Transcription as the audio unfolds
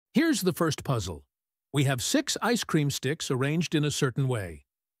Here's the first puzzle. We have 6 ice cream sticks arranged in a certain way,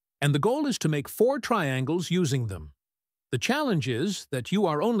 and the goal is to make 4 triangles using them. The challenge is that you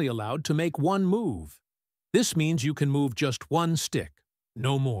are only allowed to make one move. This means you can move just one stick,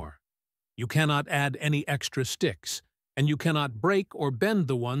 no more. You cannot add any extra sticks, and you cannot break or bend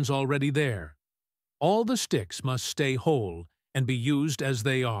the ones already there. All the sticks must stay whole and be used as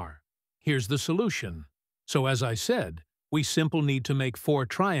they are. Here's the solution. So as I said, we simply need to make 4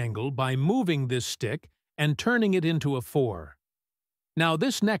 triangle by moving this stick and turning it into a 4. Now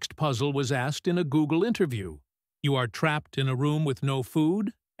this next puzzle was asked in a Google interview. You are trapped in a room with no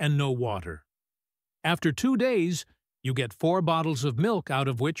food and no water. After 2 days, you get 4 bottles of milk, out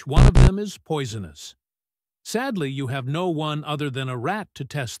of which one of them is poisonous. Sadly, you have no one other than a rat to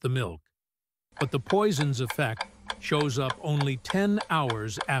test the milk, but the poison's effect shows up only 10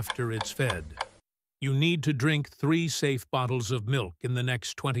 hours after it's fed. You need to drink 3 safe bottles of milk in the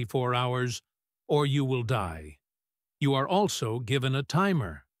next 24 hours, or you will die. You are also given a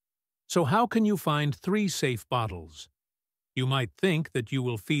timer. So how can you find 3 safe bottles? You might think that you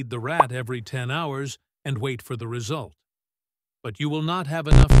will feed the rat every 10 hours and wait for the result. But you will not have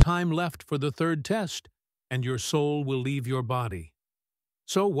enough time left for the 3rd test, and your soul will leave your body.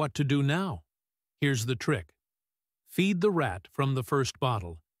 So what to do now? Here's the trick. Feed the rat from the first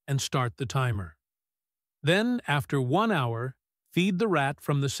bottle and start the timer. Then, after 1 hour, feed the rat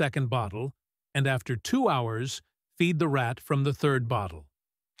from the second bottle, and after 2 hours, feed the rat from the 3rd bottle.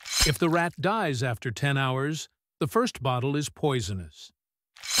 If the rat dies after 10 hours, the first bottle is poisonous.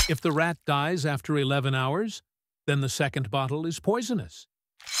 If the rat dies after 11 hours, then the second bottle is poisonous.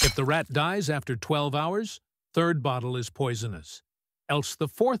 If the rat dies after 12 hours, 3rd bottle is poisonous. Else the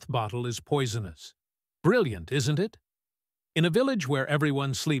 4th bottle is poisonous. Brilliant, isn't it? In a village where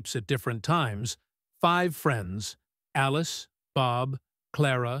everyone sleeps at different times, 5 friends, Alice, Bob,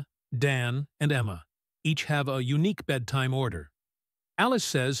 Clara, Dan, and Emma, each have a unique bedtime order. Alice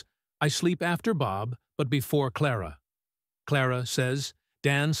says, I sleep after Bob, but before Clara. Clara says,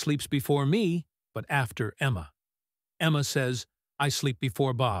 Dan sleeps before me, but after Emma. Emma says, I sleep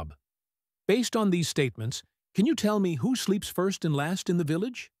before Bob. Based on these statements, can you tell me who sleeps first and last in the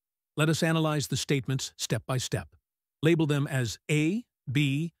village? Let us analyze the statements step by step. Label them as A,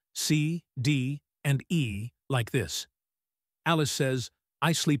 B, C, D, and E, like this. Alice says,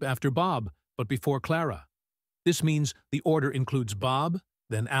 I sleep after Bob, but before Clara. This means the order includes Bob,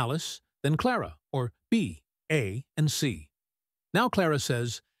 then Alice, then Clara, or B, A, and C. Now Clara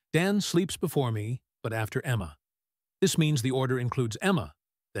says, Dan sleeps before me, but after Emma. This means the order includes Emma,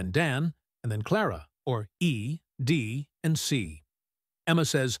 then Dan, and then Clara, or E, D, and C. Emma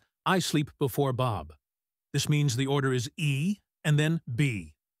says, I sleep before Bob. This means the order is E, and then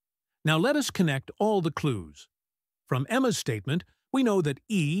B. Now let us connect all the clues. From Emma's statement, we know that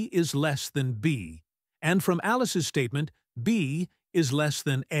E is less than B, and from Alice's statement, B is less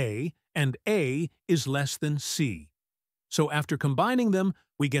than A, and A is less than C. So after combining them,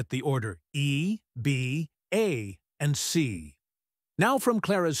 we get the order E, B, A, and C. Now from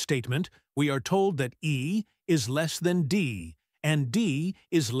Clara's statement, we are told that E is less than D, and D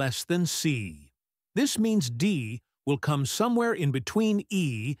is less than C. This means D will come somewhere in between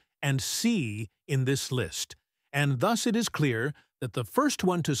E and C in this list, and thus it is clear that the first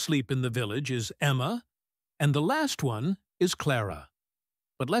one to sleep in the village is Emma, and the last one is Clara.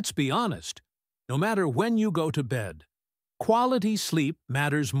 But let's be honest, no matter when you go to bed, quality sleep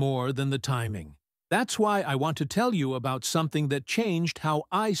matters more than the timing. That's why I want to tell you about something that changed how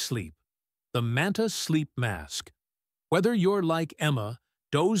I sleep, the Manta sleep mask. Whether you're like Emma,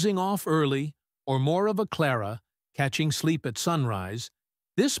 dozing off early, or more of a Clara, catching sleep at sunrise,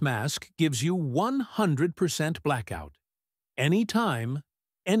 this mask gives you 100% blackout. Anytime,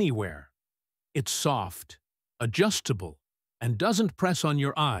 anywhere. It's soft, adjustable, and doesn't press on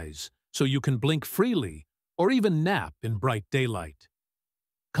your eyes, so you can blink freely or even nap in bright daylight.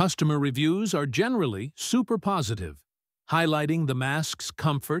 Customer reviews are generally super positive, highlighting the mask's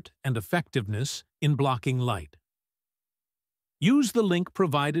comfort and effectiveness in blocking light. Use the link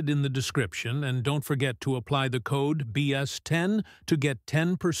provided in the description and don't forget to apply the code BS10 to get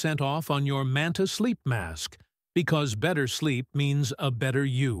 10% off on your Manta sleep mask, because better sleep means a better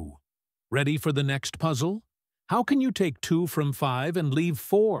you. Ready for the next puzzle? How can you take 2 from 5 and leave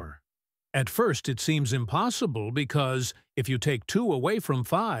 4? At first it seems impossible because if you take 2 away from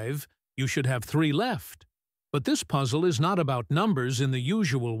 5, you should have 3 left. But this puzzle is not about numbers in the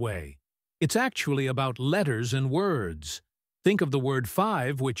usual way. It's actually about letters and words. Think of the word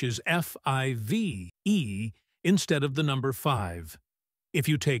 5, which is F-I-V-E, instead of the number 5. If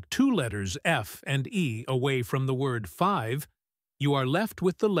you take 2 letters F and E away from the word 5, You are left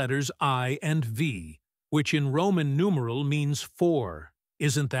with the letters I and V, which in Roman numeral means 4.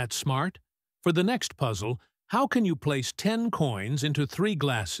 Isn't that smart? For the next puzzle, how can you place 10 coins into 3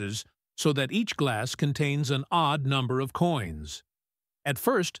 glasses so that each glass contains an odd number of coins? At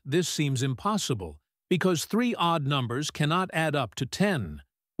first, this seems impossible, because 3 odd numbers cannot add up to 10,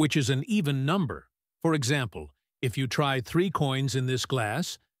 which is an even number. For example, if you try 3 coins in this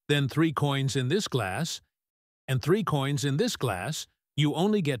glass, then 3 coins in this glass, and 3 coins in this glass, you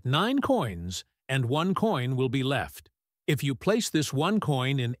only get 9 coins, and 1 coin will be left. If you place this 1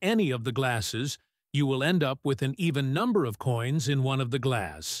 coin in any of the glasses, you will end up with an even number of coins in one of the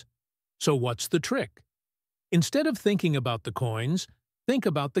glass. So what's the trick? Instead of thinking about the coins, think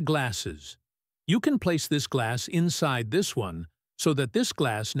about the glasses. You can place this glass inside this one, so that this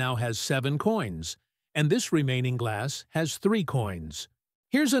glass now has 7 coins, and this remaining glass has 3 coins.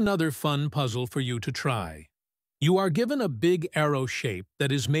 Here's another fun puzzle for you to try. You are given a big arrow shape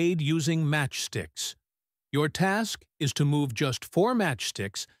that is made using matchsticks. Your task is to move just 4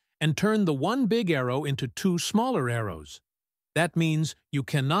 matchsticks and turn the one big arrow into 2 smaller arrows. That means you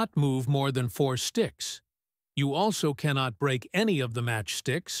cannot move more than 4 sticks. You also cannot break any of the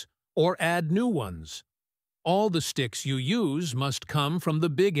matchsticks or add new ones. All the sticks you use must come from the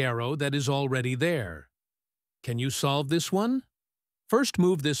big arrow that is already there. Can you solve this one? First,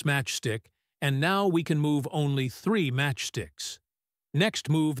 move this matchstick, and now we can move only 3 matchsticks. Next,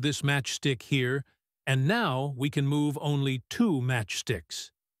 move this matchstick here, and now we can move only 2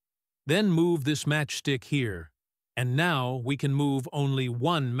 matchsticks. Then move this matchstick here, and now we can move only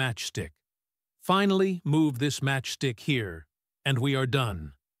 1 matchstick. Finally, move this matchstick here, and we are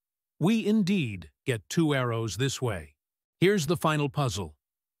done. We indeed get 2 arrows this way. Here's the final puzzle.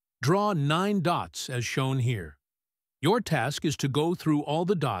 Draw 9 dots as shown here. Your task is to go through all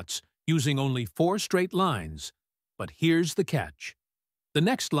the dots using only 4 straight lines, but here's the catch. The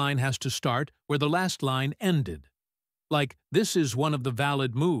next line has to start where the last line ended. Like, this is one of the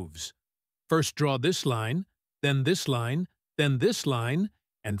valid moves. First draw this line, then this line, then this line,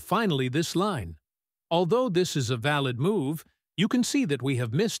 and finally this line. Although this is a valid move, you can see that we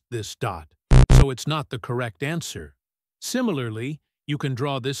have missed this dot, so it's not the correct answer. Similarly, you can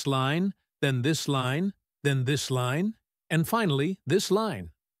draw this line, then this line, then this line, and finally this line.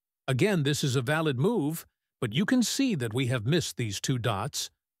 Again, this is a valid move, but you can see that we have missed these 2 dots.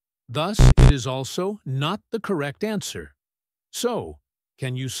 Thus, it is also not the correct answer. So,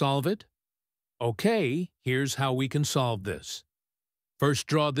 can you solve it? Okay, here's how we can solve this. First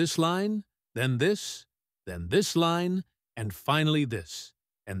draw this line, then this line, and finally this.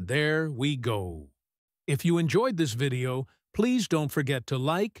 And there we go. If you enjoyed this video, please don't forget to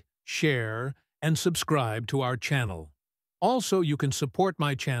like, share, and subscribe to our channel. Also, you can support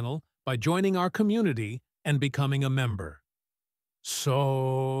my channel by joining our community and becoming a member.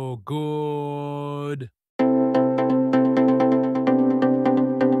 So good!